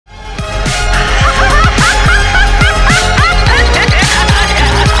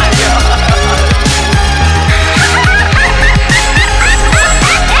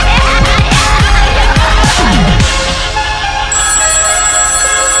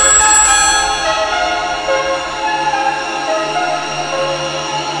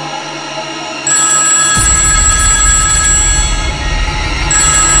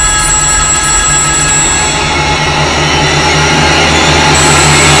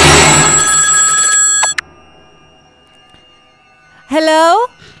Hello?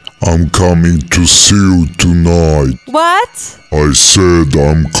 I'm coming to see you tonight. What? I said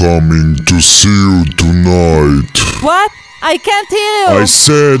I'm coming to see you tonight. What? I can't hear you. I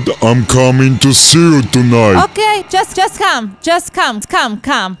said I'm coming to see you tonight. Okay, just come. Just come.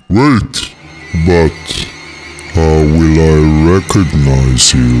 Wait, but how will I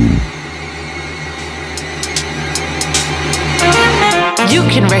recognize you? You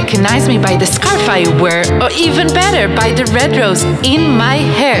can recognize me by the scarf I wear, or even better, by the red rose in my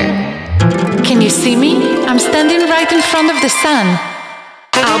hair. Can you see me? I'm standing right in front of the sun.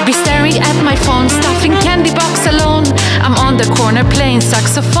 I'll be staring at my phone, stuffing candy box alone. I'm on the corner playing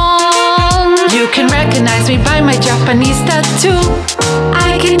saxophone. You can recognize me by my Japanese tattoo.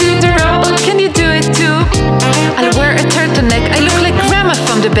 I can do the roll, can you do it too? I'll wear a turtleneck, I look like grandma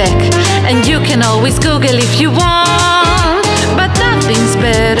from the back. And you can always Google if you want. But nothing's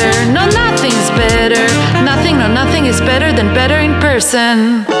better, no nothing's better. Nothing is better than better in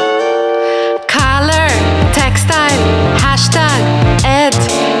person. Color, textile, hashtag, ad,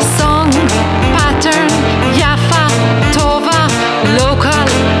 song, pattern, Yafa, Tova, local,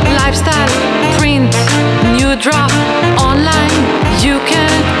 lifestyle, print, new drop, online, you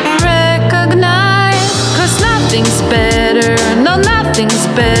can recognize. Cause nothing's better, no nothing's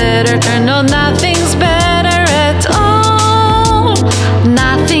better, no nothing's better at all.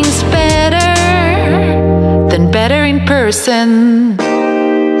 Nothing's better than better in person.